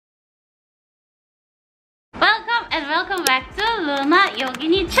welcome back to Luna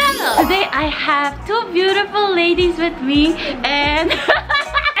Yogini channel. Today I have two beautiful ladies with me and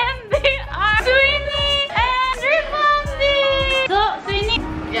and they are Sweeney and Reepandi. So Sweeney,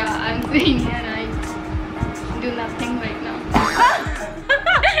 yeah, I'm Sweeney and I do nothing right now.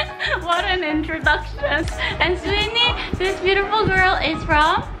 what an introduction. And Sweeney, this beautiful girl is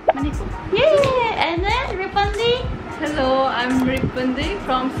from Manipur. Yay! And then Reepandi. Hello, I'm Reepandi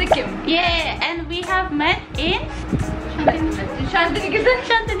from Sikkim. Yeah, and we have met in Shantiniketan.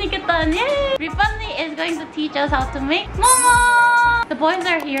 Shantiniketan. Yay! Reepandi is going to teach us how to make Momo. The boys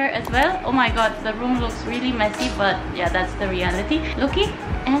are here as well. Oh my god, the room looks really messy, but yeah, that's the reality. Luki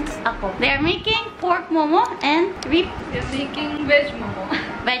and Ako. They are making pork Momo and We're making veg momo.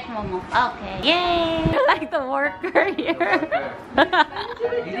 veg Momo. Okay, yay! Like the worker here.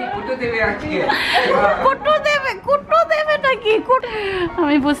 কুটো দেবে নাকি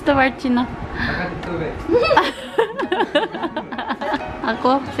আমি বুঝতে পারছি না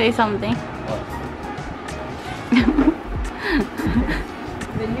Ako, say something.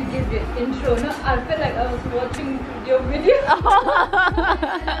 When you give your intro, no, I felt like I was watching your video. And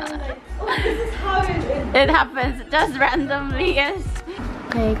I was like, oh, this is how It happens just randomly, yes.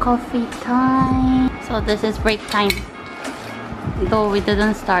 Okay, coffee time. So this is break time. Though we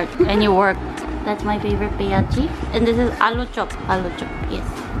didn't start any work. That's my favorite peyachi. And this is aloo chop. Aloo chop, yes.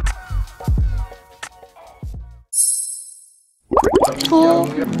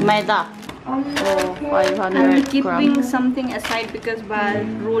 2 maida. Oh, 500 I'm keeping grams. something aside because while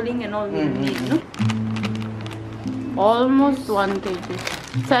rolling and all we need, no? Almost 1 kg.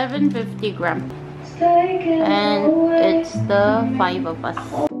 750 grams. And it's the 5 of us.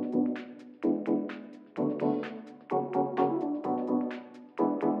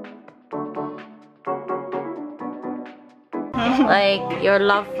 Like your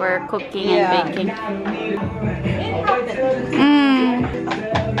love for cooking and baking.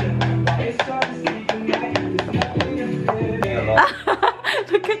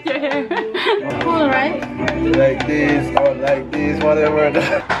 Look at your hair. Cool, right? Like this or like this, whatever. So this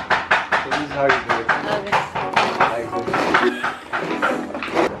is how you do it. Like this.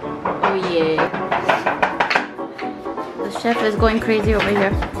 Oh yeah. The chef is going crazy over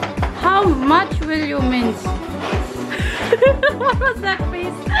here. How much will you mince? What was that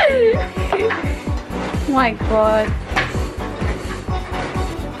face? My god.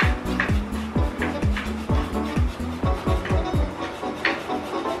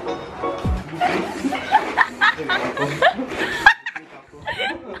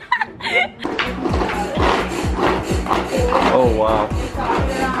 Oh wow.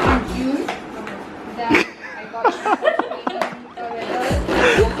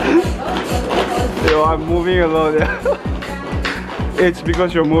 Yo, I'm moving a lot. It's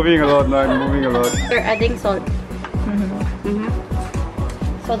because you're moving a lot, no, I'm moving a lot. You're adding salt.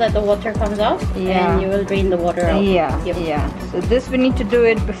 So that the water comes out, and you will drain the water out. Yeah, Yep. yeah. So this we need to do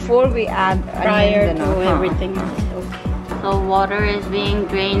it before we add Prior onions to and everything else. Okay. So water is being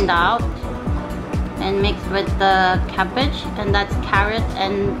drained out and mixed with the cabbage, and that's carrot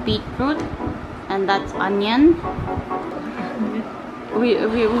and beetroot, and that's onion. We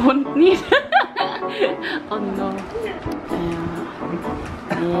won't need. Oh no.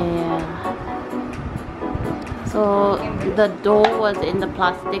 Yeah. So the dough was in the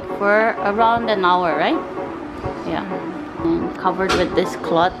plastic for around an hour, right? Yeah. And covered with this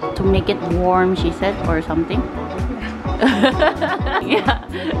cloth to make it warm, she said, or something. Yeah.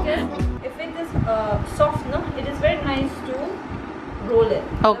 If it is soft, no, it is very nice to roll it.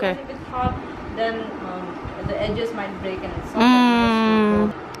 Okay. If it's hard, then the edges might break and it's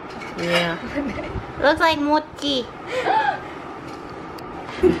soft. Yeah. Looks like mochi.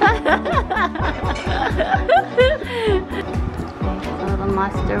 So the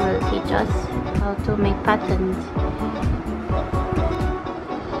master will teach us how to make patterns.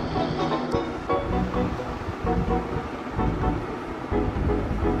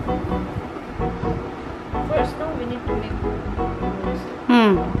 First, no, we need to make rolls.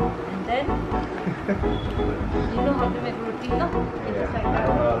 And then, you know how to make roti, no? Just like that.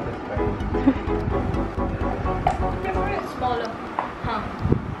 Prefer it smaller. Huh.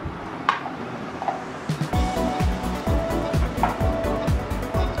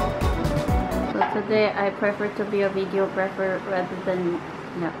 So today I prefer to be a videographer rather than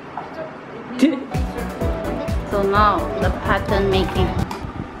yeah. So now the pattern making.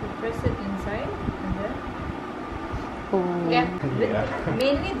 You press it inside and then. Oh. Yeah.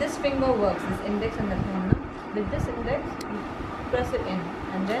 Mainly this finger works, this index and the thumb. No? With this index, you press it in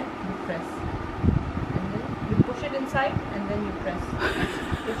and then you press. And then you push it inside and then you press.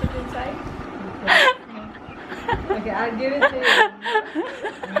 Push it inside, you press. Okay, I'll give it to you.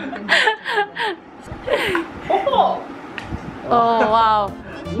 Oh! Oh wow.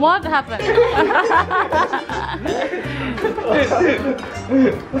 What happened?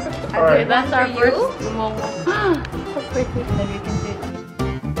 Okay, that's our first Momo. So pretty. Then you can take.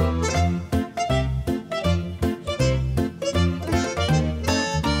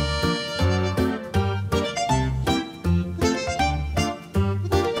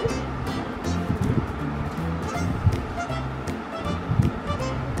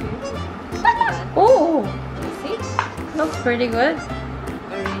 Oh, See? looks pretty good.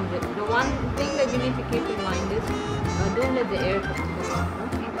 Arrange it. The one thing that you need to keep in mind is don't let the air go out.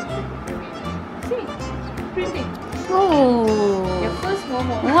 Okay, that should arrange. See? It's pretty. Oh. Your first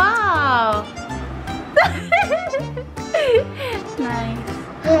Momo. Wow. Nice.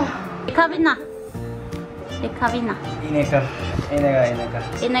 Ikabina. Ikabina. Ineka. Ineka.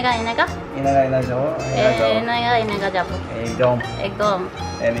 Inega. Inega jo. Inega japo. Ekdom. Ekdom.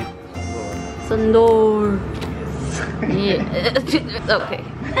 And it. Sundor. Yeah. Okay.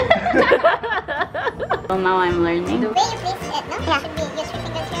 So now I'm learning. The way you place it, no? Yeah. Should be your 3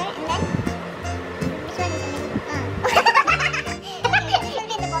 fingers here and then which one is in the middle? It should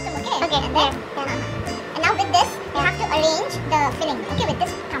be in the bottom, okay? Okay, and there. And now with this, you have to arrange the filling. Okay, with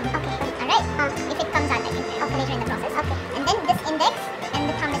this thumb. Okay. Alright. If it comes out, I can later in the process. Okay. And then this index and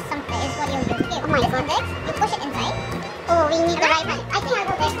the thumb is what you use. Okay. Oh my god. Index, you push it inside. Oh, we need the right hand. I think I'll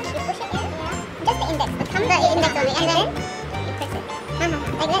go there. You push it in. Just the index. The thumb, the index only. And then you press it.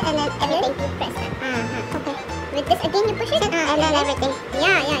 Like that, and then everything you press it. Okay. With this again, you push it, and then everything.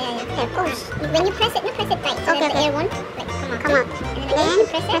 Yeah. Okay, push. When you press it tight, so that the air won't like come out. And then you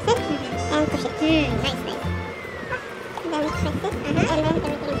press it, and push it. Nice. Then press it, and then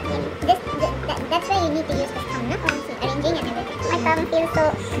everything. That's where you need to use the thumb, no? See, arranging and everything. My thumb feels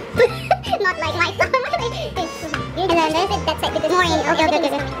so not like my thumb. And then press it that side because more in. Okay.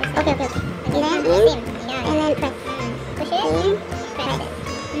 And then same. Yeah. And then press. Push it. Press it.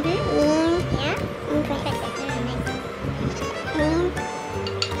 Yeah. And press it. Nice.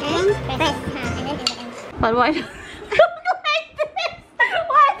 And press. And then in the end. But why? Like this?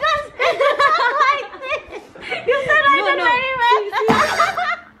 Why does it look like this? You said I did very well.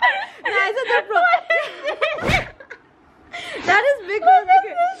 No, I said the problem. That is because.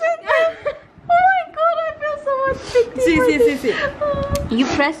 Oh my god, I feel so much sticky. See. You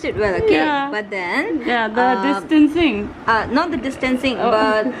pressed it well, okay? Yeah. But then the distancing. not the distancing,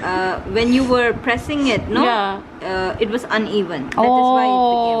 but when you were pressing it, no, it was uneven. That is why it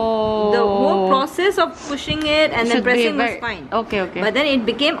became. The whole process of pushing it and then Should pressing be was fine. Okay. But then it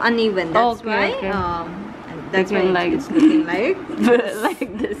became uneven. That's why. Okay. That's why Looking it's looking like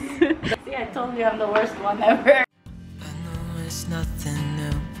like this. See, I told you I'm the worst one ever. I know it's nothing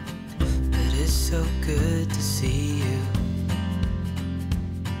new, but it's so good to see you.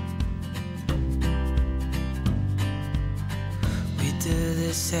 We do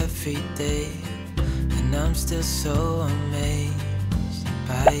this every day, and I'm still so amazed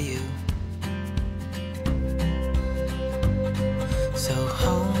by you. So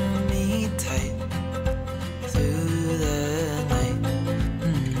hold me tight through the night.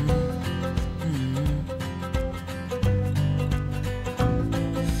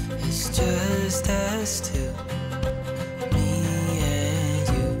 It's just us two, me and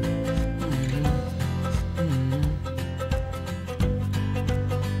you.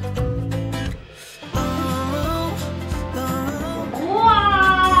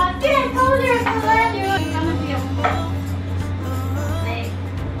 Wow! See, I told you to learn you.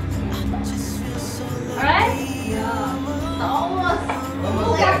 Alright? Yeah. Almost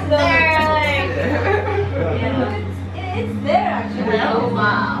there. it's there actually. Oh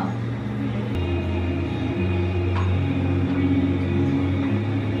wow.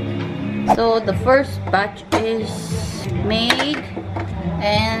 So the first batch is made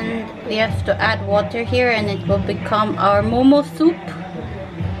and we have to add water here and it will become our Momo soup.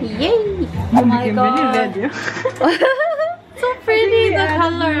 Yay! Oh my god. So pretty the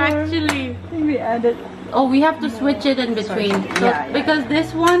color actually. We added. Oh, we have to switch it in between. So, because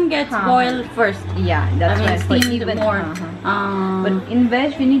this one gets boiled first. Yeah, that's why for steamed even more. But in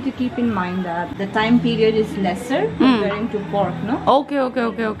veg, we need to keep in mind that the time period is lesser comparing to pork, no? Okay.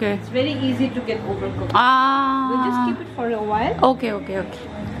 It's very easy to get overcooked. We'll just keep it for a while. Okay.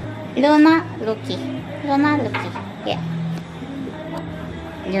 Luna, Lucky. Yeah.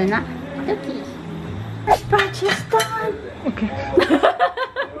 Luna, Lucky. First batch is done. Okay.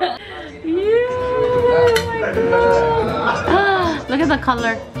 Oh my god. Look at the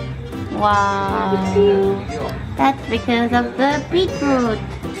color. Wow. That's because of the beetroot.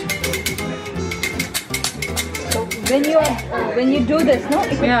 when you do this, no,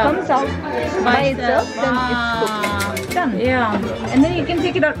 if it Yeah. comes out by itself, then it's cooked. It's done. Yeah. And then you can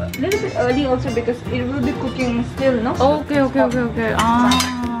take it out a little bit early also because it will be cooking still, no? Okay. Ah.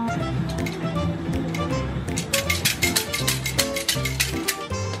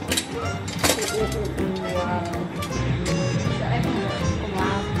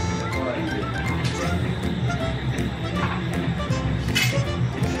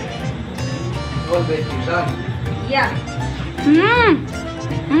 Yeah.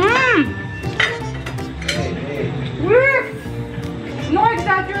 No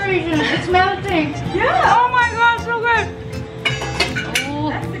exaggeration, it's melting. Yeah. Oh my god, so good.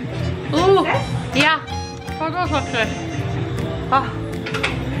 Ooh. Yeah. Total success. Ah.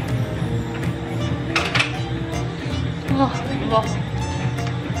 Oh.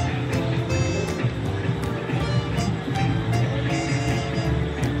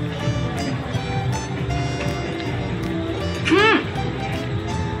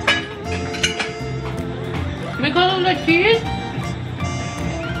 Because of the cheese,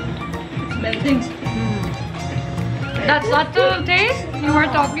 It's melting. that subtle taste you were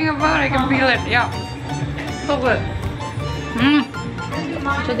talking about, I can feel it. Yeah. So good.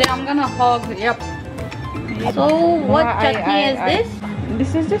 Today I'm gonna hog. Yep. So what chutney is this?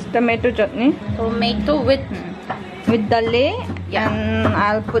 This is just tomato chutney Tomato with with dalle, Yeah. and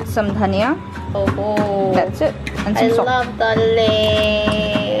I'll put some dhania. oh. That's it. And I some salt. love dalle.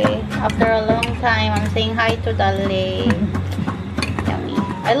 After a long time, I'm saying hi to dalle. Yummy.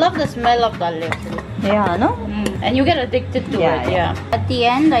 I love the smell of dalle. Yeah, no? And you get addicted to Yeah, it. Yeah. At the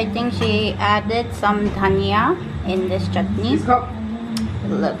end, I think she added some dhania in this chutney.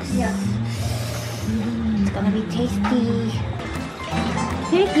 It looks. Yeah. It's gonna be tasty.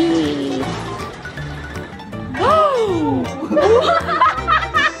 Tasty.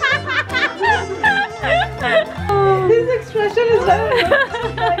 His expression is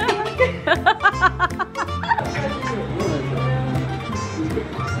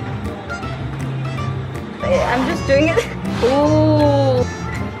I'm just doing it. Ooh.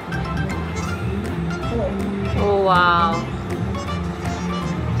 Oh wow.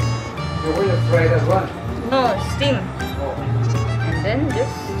 No, steam. And then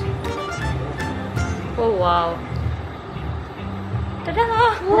just. Oh wow. Ta-da!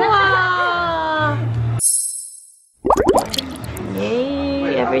 Wow.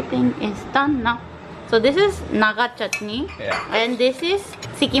 Yay, everything is done now. So this is Naga chutney. Yeah. And this is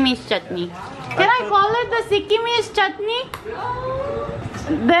Sikkimese chutney. Can I call it the Sikkimese chutney?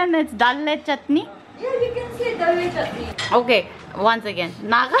 Then it's dalle chutney. Yeah, you can say dalle chutney. Okay, once again,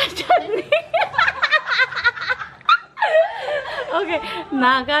 Naga chutney. Okay,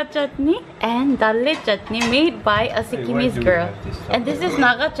 Naga chutney and dalle chutney made by a Sikkimese do we girl. have this stuff? And this is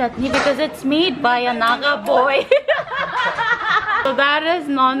Naga chutney because it's made by a Naga boy. So that is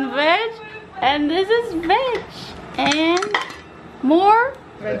non-veg and this is veg. And more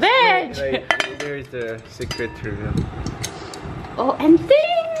veg. There is the secret reveal. Oh, and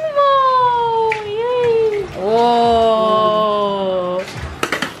Tingmo! Yay! Oh,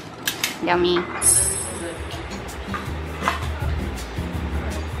 yummy.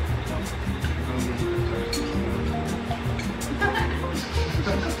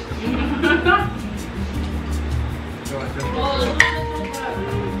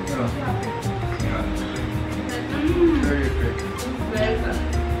 Very quick.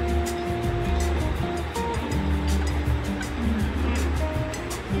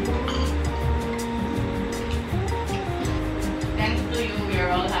 Thanks to you, we are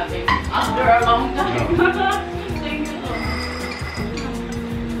all having after a long time. Thank you so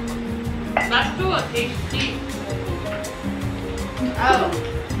much. That's too tasty. Oh,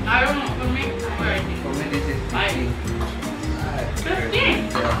 I don't know. For me, where is it? For me, this is 15. 15?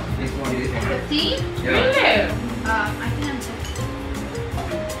 Yeah, this one is 15? Yeah. Really? I can check.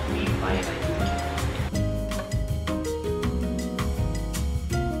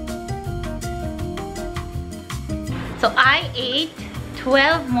 So I ate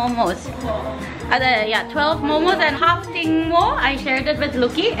 12 momos. Yeah, 12 momos and half tingmo. I shared it with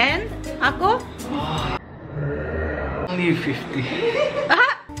Luki and Ako. Only 50.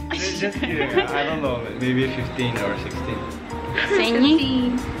 Just kidding. I don't know. Maybe 15 or 16.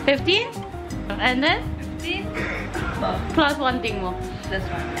 15? And then? 15? Plus one tingmo. That's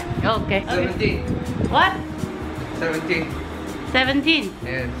right. Okay. 17. What? 17. 17.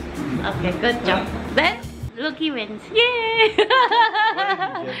 Yes. Okay, good job. Then, Luki wins. Yay!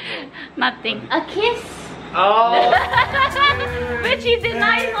 Nothing. A kiss? Oh! Which he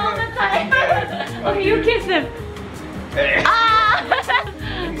denies all the time. Okay, you kiss him.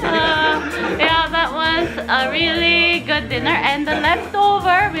 Yeah, that was a really good dinner, and the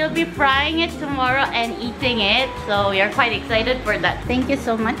leftover we'll be frying it tomorrow and eating it. So we are quite excited for that. Thank you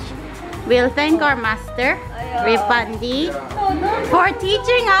so much. We'll thank our master, Reepandi, for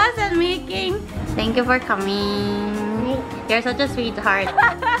teaching us and making. Thank you for coming. You're such a sweetheart.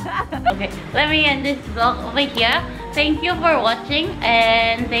 Okay, let me end this vlog over here. Thank you for watching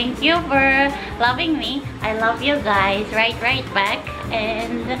and thank you for loving me. I love you guys right back.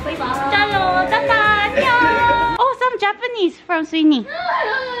 And chalo, tata, annyeong. Oh, some Japanese from Sweeney.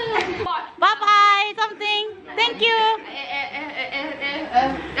 Bye-bye, something. Thank you.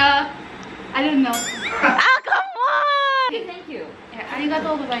 I don't know. Ah, come on. Thank you.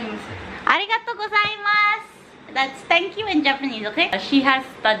 Arigatou gozaimasu. Arigatou gozaimasu. That's thank you in Japanese, okay? She has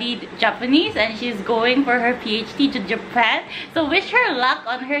studied Japanese and she's going for her PhD to Japan. So wish her luck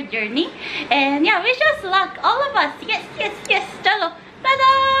on her journey. And yeah, wish us luck, all of us. Yes, yes, yes. Chalo.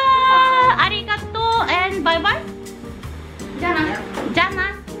 Tada! Arigato and bye-bye. Jana.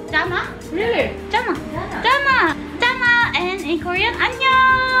 Jana. Jana. Really? Jana. Jana. Jana. And in Korean,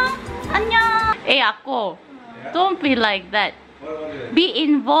 annyeong. Annyeong. Hey, ako. Don't be like that. Be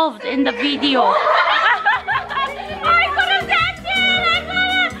involved in the video.